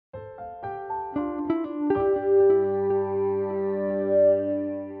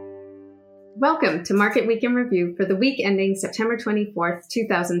Welcome to Market Week in Review for the week ending September 24th,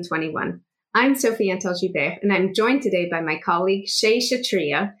 2021. I'm Sophie Antal-Gilbert, and I'm joined today by my colleague Shay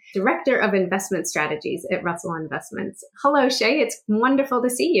Kshatriya, Director of Investment Strategies at Russell Investments. Hello, Shay. It's wonderful to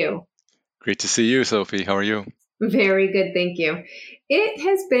see you. Great to see you, Sophie. How are you? Very good, thank you. It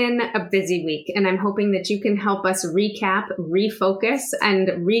has been a busy week, and I'm hoping that you can help us recap, refocus, and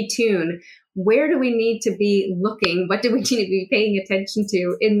retune. Where do we need to be looking? What do we need to be paying attention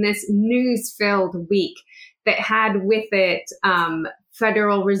to in this news-filled week that had with it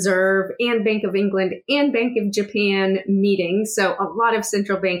Federal Reserve and Bank of England and Bank of Japan meetings? So a lot of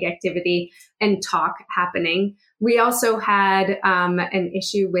central bank activity and talk happening. We also had an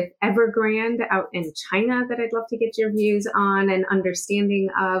issue with Evergrande out in China that I'd love to get your views on and understanding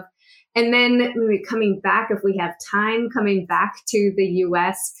of. And then maybe coming back, if we have time, coming back to the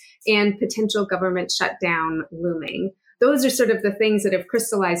U.S. and potential government shutdown looming. Those are sort of the things that have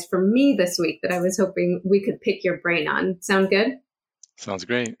crystallized for me this week that I was hoping we could pick your brain on. Sound good? Sounds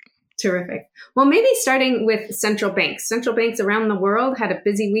great. Terrific. Well, maybe starting with central banks. Central banks around the world had a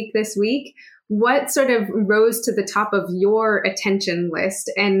busy week this week. What sort of rose to the top of your attention list,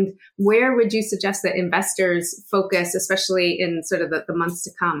 and where would you suggest that investors focus, especially in sort of the months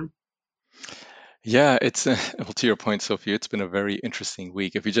to come? Yeah, it's well, to your point, Sophie, it's been a very interesting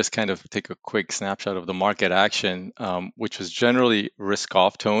week. If you just kind of take a quick snapshot of the market action, which was generally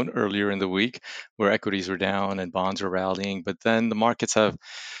risk-off tone earlier in the week, where equities were down and bonds were rallying, but then the markets have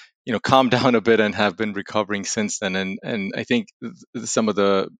calmed down a bit and have been recovering since then. And I think some of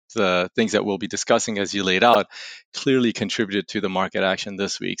the things that we'll be discussing, as you laid out, clearly contributed to the market action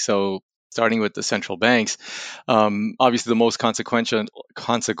this week. So starting with the central banks, obviously the most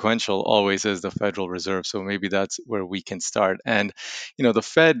consequential always is the Federal Reserve. So maybe that's where we can start. And the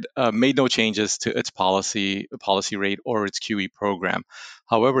Fed made no changes to its policy rate or its QE program.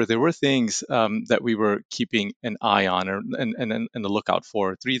 However, there were things that we were keeping an eye on and the lookout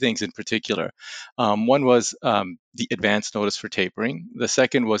for. Three things in particular. One was the advance notice for tapering. The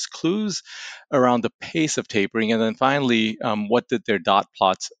second was clues around the pace of tapering. And then finally, what did their dot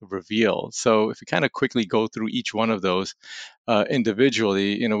plots reveal? So if you kind of quickly go through each one of those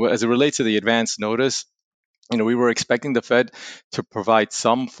individually, as it relates to the advance notice, we were expecting the Fed to provide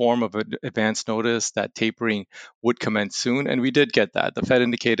some form of an advance notice that tapering would commence soon, and we did get that. The Fed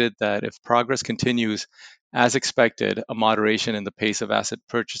indicated that if progress continues as expected, a moderation in the pace of asset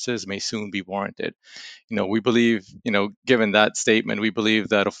purchases may soon be warranted. We believe, given that statement, we believe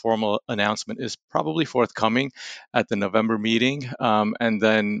that a formal announcement is probably forthcoming at the November meeting, and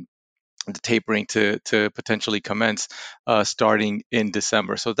then the tapering to potentially commence starting in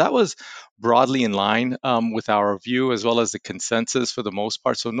December. So that was broadly in line with our view as well as the consensus for the most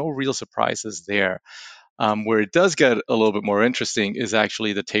part. So no real surprises there. Where it does get a little bit more interesting is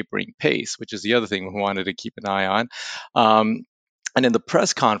actually the tapering pace, which is the other thing we wanted to keep an eye on. And in the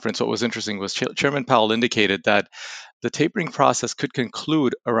press conference, what was interesting was Chairman Powell indicated that the tapering process could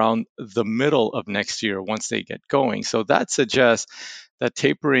conclude around the middle of next year once they get going. So that suggests that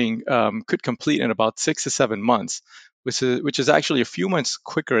tapering could complete in about 6 to 7 months, which is actually a few months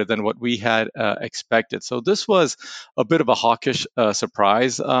quicker than what we had expected. So this was a bit of a hawkish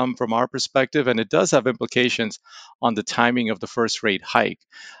surprise from our perspective, and it does have implications on the timing of the first rate hike.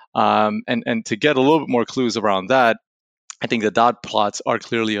 And to get a little bit more clues around that, I think the dot plots are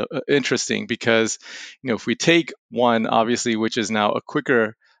clearly interesting because, if we take one, obviously, which is now a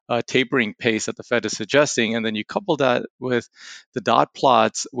quicker tapering pace that the Fed is suggesting, and then you couple that with the dot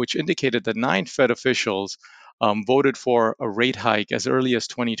plots, which indicated that 9 Fed officials voted for a rate hike as early as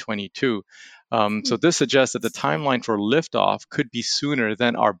 2022. So this suggests that the timeline for liftoff could be sooner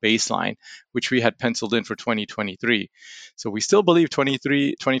than our baseline, which we had penciled in for 2023. So we still believe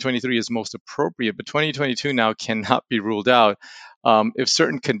 2023 is most appropriate, but 2022 now cannot be ruled out if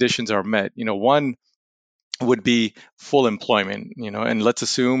certain conditions are met. One would be full employment, and let's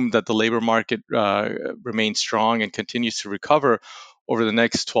assume that the labor market remains strong and continues to recover over the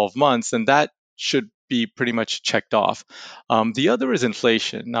next 12 months, and that should be pretty much checked off. The other is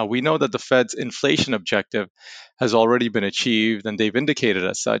inflation. Now, we know that the Fed's inflation objective has already been achieved, and they've indicated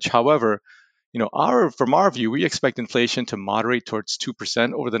as such. However, from our view, we expect inflation to moderate towards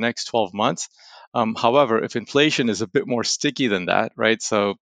 2% over the next 12 months. However, if inflation is a bit more sticky than that, right?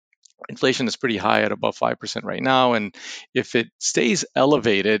 So inflation is pretty high at above 5% right now, and if it stays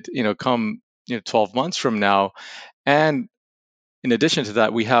elevated, come 12 months from now, and in addition to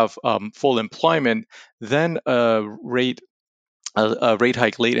that, we have full employment, then a rate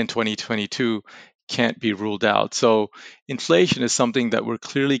hike late in 2022 can't be ruled out. So inflation is something that we're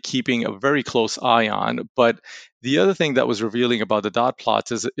clearly keeping a very close eye on. But the other thing that was revealing about the dot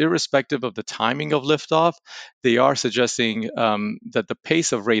plots is irrespective of the timing of liftoff, they are suggesting that the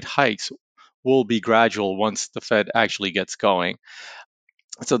pace of rate hikes will be gradual once the Fed actually gets going.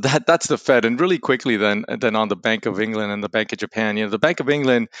 So that's the Fed, and really quickly then on the Bank of England and the Bank of Japan. The Bank of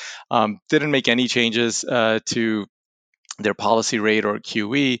England didn't make any changes to their policy rate or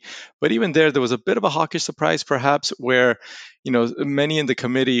QE, but even there was a bit of a hawkish surprise, perhaps, where many in the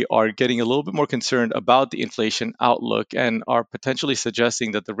committee are getting a little bit more concerned about the inflation outlook and are potentially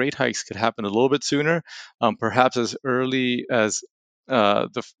suggesting that the rate hikes could happen a little bit sooner, perhaps as early as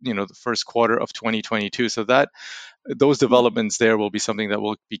the first quarter of 2022. So that those developments there will be something that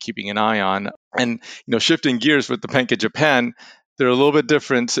we'll be keeping an eye on. And shifting gears with the Bank of Japan, they're a little bit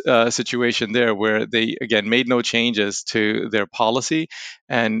different situation there, where they again made no changes to their policy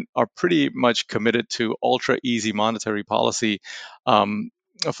and are pretty much committed to ultra easy monetary policy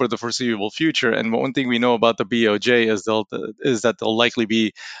for the foreseeable future. And one thing we know about the BOJ is that they'll likely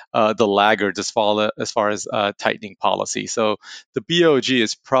be the laggard as far as tightening policy. So the BOJ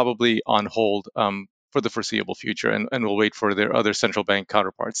is probably on hold for the foreseeable future, and we'll wait for their other central bank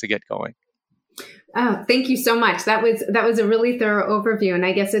counterparts to get going. Oh, thank you so much. That was a really thorough overview, and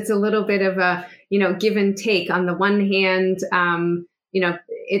I guess it's a little bit of a give and take. On the one hand,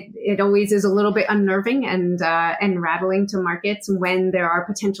 it always is a little bit unnerving and rattling to markets when there are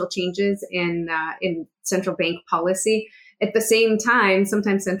potential changes in central bank policy. At the same time,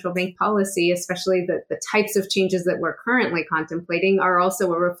 sometimes central bank policy, especially the types of changes that we're currently contemplating, are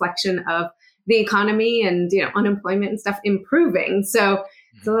also a reflection of the economy and unemployment and stuff improving. So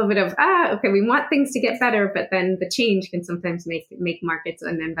it's a little bit of okay, we want things to get better, but then the change can sometimes make markets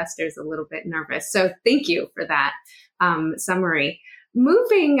and investors a little bit nervous. So thank you for that summary.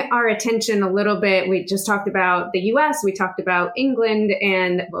 Moving our attention a little bit, we just talked about the U.S., we talked about England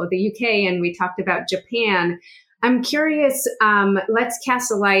and the U.K., and we talked about Japan. I'm curious, let's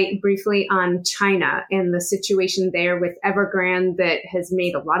cast a light briefly on China and the situation there with Evergrande that has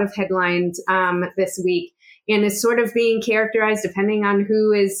made a lot of headlines this week and is sort of being characterized, depending on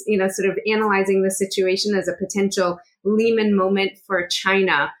who is, sort of analyzing the situation, as a potential Lehman moment for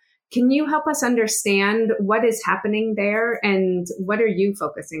China. Can you help us understand what is happening there and what are you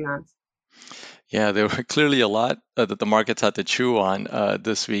focusing on? Yeah, there were clearly a lot that the markets had to chew on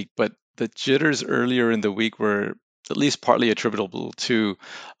this week, but the jitters earlier in the week were at least partly attributable to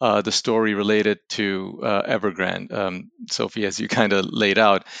the story related to Evergrande. Sophie, as you kind of laid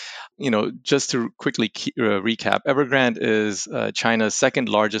out, just to quickly recap, Evergrande is China's second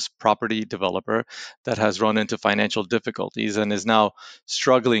largest property developer that has run into financial difficulties and is now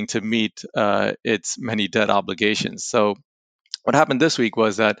struggling to meet its many debt obligations. So what happened this week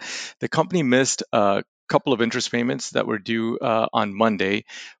was that the company missed a couple of interest payments that were due on Monday,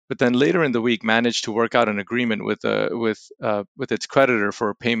 but then later in the week managed to work out an agreement with its creditor for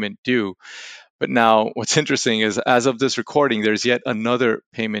a payment due. But now, what's interesting is, as of this recording, there's yet another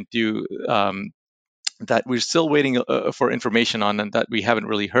payment due that we're still waiting for information on and that we haven't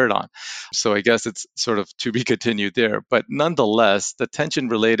really heard on. So I guess it's sort of to be continued there. But nonetheless, the tension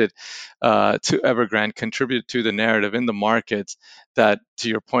related to Evergrande contributed to the narrative in the markets that, to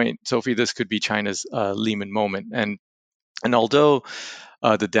your point, Sophie, this could be China's Lehman moment. And although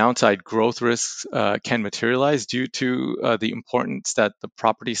the downside growth risks can materialize due to the importance that the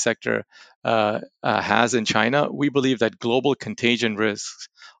property sector has in China, we believe that global contagion risks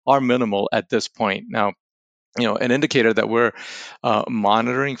are minimal at this point. Now, an indicator that we're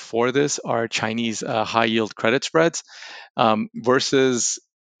monitoring for this are Chinese high yield credit spreads versus,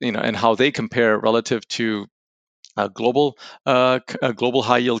 and how they compare relative to global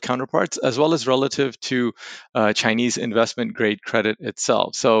high yield counterparts, as well as relative to Chinese investment grade credit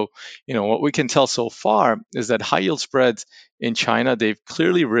itself. So, what we can tell so far is that high yield spreads in China, they've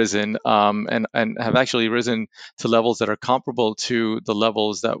clearly risen and have actually risen to levels that are comparable to the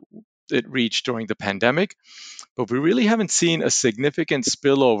levels that it reached during the pandemic. But we really haven't seen a significant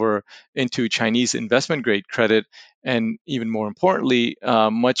spillover into Chinese investment grade credit, and even more importantly,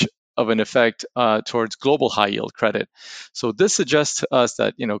 much of an effect towards global high yield credit. So this suggests to us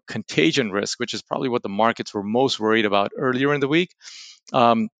that contagion risk, which is probably what the markets were most worried about earlier in the week,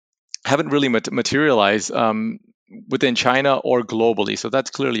 haven't really materialized within China or globally. So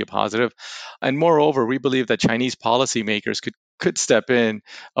that's clearly a positive. And moreover, we believe that Chinese policymakers could could step in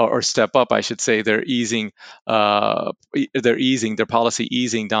or step up, I should say. Their policy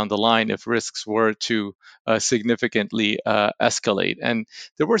easing down the line if risks were to significantly escalate. And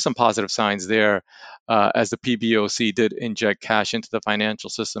there were some positive signs there, as the PBOC did inject cash into the financial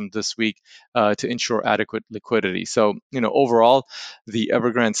system this week to ensure adequate liquidity. So, overall, the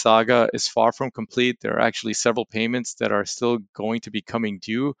Evergrande saga is far from complete. There are actually several payments that are still going to be coming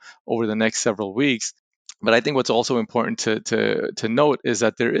due over the next several weeks. But I think what's also important to note is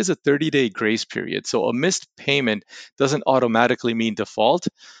that there is a 30-day grace period. So a missed payment doesn't automatically mean default.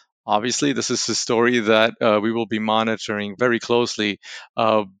 Obviously, this is a story that we will be monitoring very closely.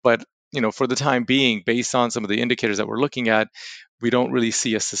 But for the time being, based on some of the indicators that we're looking at, we don't really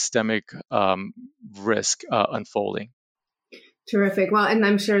see a systemic risk unfolding. Terrific. Well, and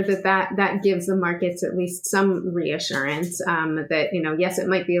I'm sure that gives the markets at least some reassurance that, yes, it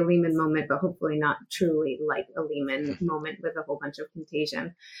might be a Lehman moment, but hopefully not truly like a Lehman moment with a whole bunch of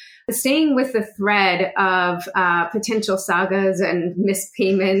contagion. Staying with the thread of potential sagas and missed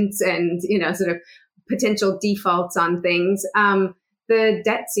payments and, sort of potential defaults on things, the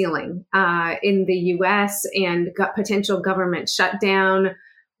debt ceiling in the U.S. and potential government shutdown.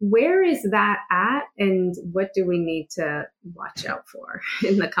 Where is that at, and what do we need to watch out for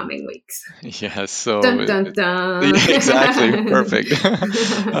in the coming weeks? Yes, so dun, dun, dun. Exactly, perfect.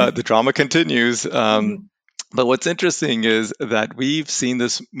 The drama continues. But what's interesting is that we've seen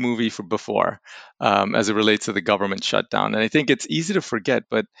this movie before as it relates to the government shutdown. And I think it's easy to forget,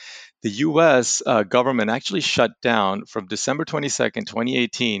 but the U.S. Government actually shut down from December 22nd,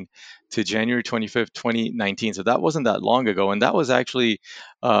 2018 to January 25th, 2019. So that wasn't that long ago. And that was actually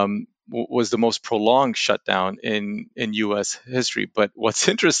was the most prolonged shutdown in U.S. history. But what's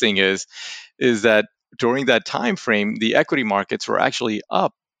interesting is that during that time frame, the equity markets were actually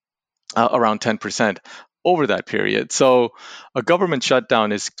up around 10% over that period. So a government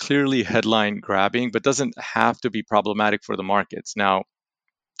shutdown is clearly headline grabbing, but doesn't have to be problematic for the markets. Now,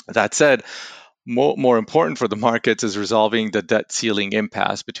 that said, more important for the markets is resolving the debt ceiling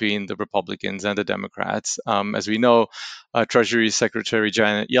impasse between the Republicans and the Democrats. As we know, Treasury Secretary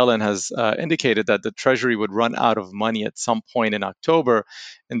Janet Yellen has indicated that the Treasury would run out of money at some point in October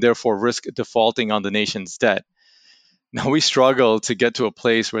and therefore risk defaulting on the nation's debt. Now, we struggle to get to a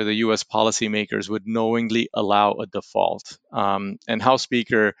place where the U.S. policymakers would knowingly allow a default. And House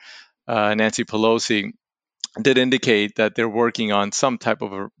Speaker Nancy Pelosi did indicate that they're working on some type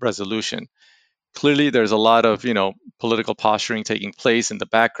of a resolution. Clearly, there's a lot of, political posturing taking place in the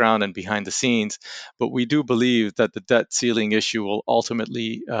background and behind the scenes, but we do believe that the debt ceiling issue will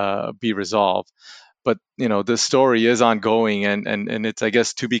ultimately be resolved. But, the story is ongoing and it's, I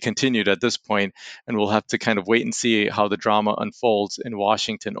guess, to be continued at this point, and we'll have to kind of wait and see how the drama unfolds in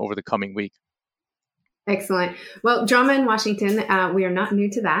Washington over the coming week. Excellent. Well, drama in Washington, we are not new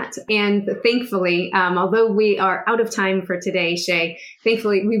to that. And thankfully, although we are out of time for today, Shay,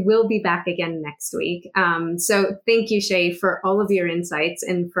 thankfully, we will be back again next week. So thank you, Shay, for all of your insights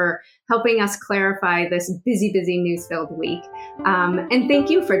and for helping us clarify this busy news-filled week. And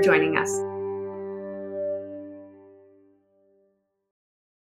thank you for joining us.